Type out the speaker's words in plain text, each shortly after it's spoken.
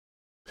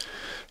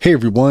Hey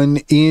everyone,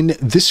 in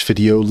this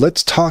video,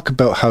 let's talk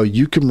about how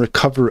you can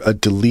recover a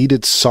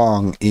deleted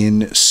song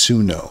in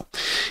Suno.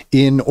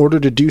 In order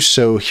to do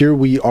so, here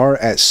we are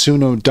at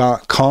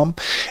Suno.com,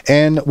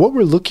 and what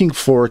we're looking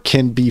for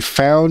can be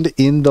found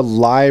in the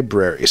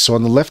library. So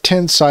on the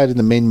left-hand side in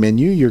the main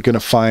menu, you're going to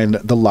find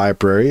the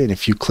library, and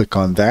if you click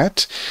on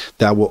that,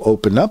 that will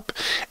open up.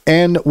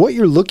 And what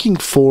you're looking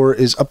for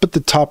is up at the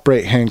top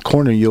right-hand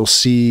corner, you'll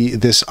see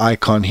this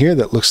icon here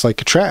that looks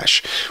like a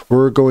trash.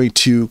 We're going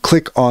to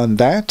click on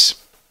that,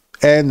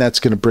 and that's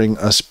going to bring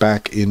us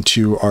back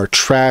into our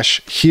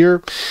trash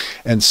here.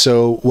 And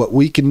so what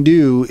we can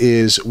do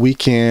is we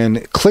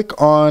can click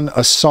on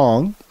a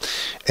song,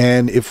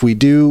 and if we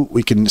do,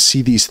 we can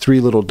see these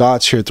three little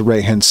dots here at the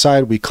right hand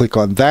side. We click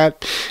on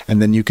that,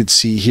 and then you can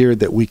see here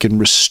that we can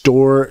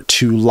restore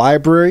to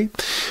library.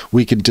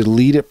 We can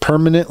delete it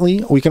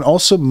permanently. We can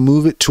also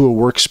move it to a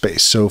workspace.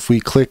 So if we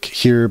click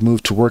here,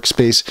 move to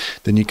workspace,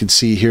 then you can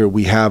see here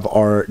we have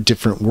our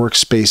different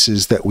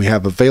workspaces that we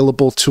have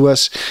available to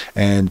us.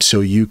 And so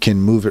you can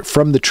move it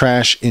from the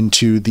trash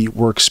into the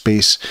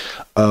workspace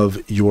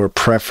of your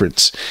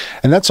preference.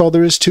 And that's all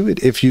there is to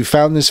it. If you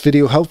found this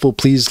video helpful,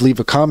 please leave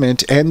a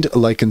comment and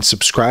like and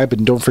subscribe,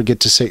 and don't forget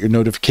to set your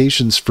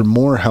notifications for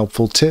more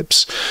helpful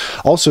tips.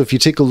 Also, if you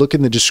take a look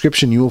in the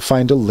description, you will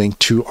find a link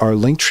to our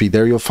link tree.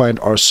 There you'll find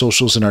our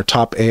socials and our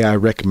top AI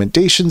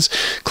recommendations.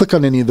 Click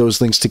on any of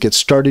those links to get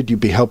started. You'd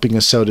be helping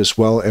us out as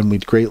well, and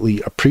we'd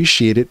greatly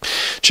appreciate it.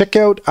 Check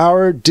out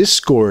our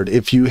Discord.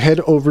 If you head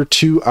over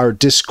to our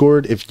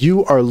Discord, if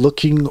you are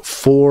looking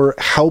for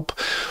help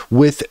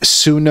with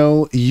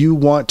Suno, you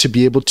want to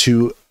be able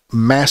to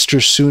master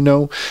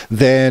Suno,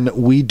 then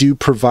we do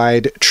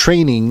provide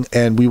training,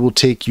 and we will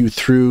take you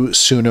through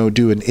Suno,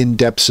 do an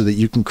in-depth so that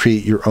you can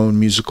create your own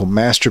musical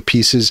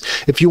masterpieces.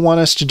 If you want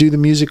us to do the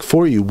music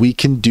for you, we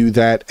can do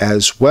that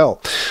as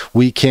well.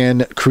 We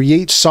can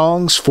create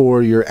songs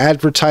for your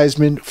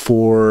advertisement,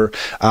 for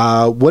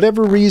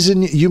whatever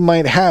reason you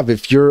might have.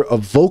 If you're a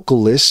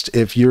vocalist,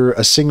 if you're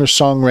a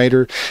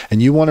singer-songwriter,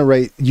 and you want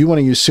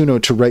to use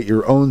Suno to write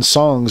your own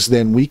songs,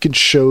 then we can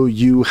show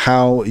you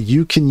how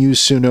you can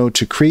use Suno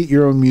to create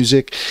your own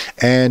music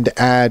and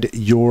add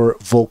your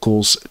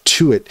vocals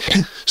to it.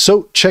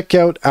 So check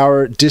out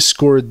our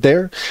Discord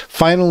there.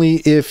 Finally,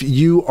 if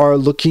you are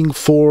looking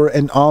for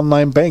an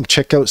online bank,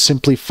 check out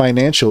Simply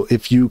Financial.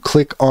 If you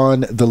click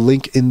on the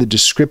link in the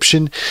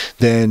description,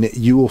 then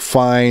you will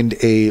find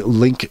a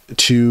link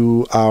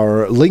to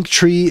our link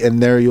tree,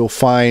 and there you'll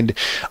find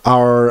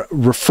our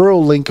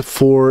referral link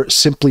for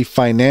Simply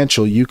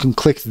Financial. You can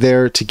click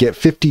there to get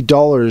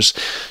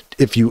 $50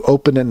 if you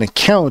open an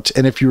account,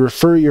 and if you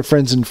refer your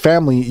friends and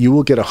family, you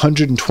will get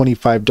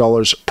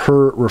 $125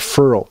 per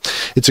referral.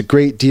 It's a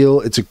great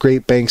deal. It's a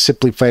great bank.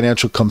 Simply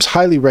Financial comes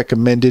highly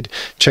recommended.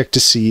 Check to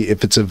see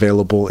if it's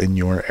available in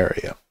your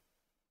area.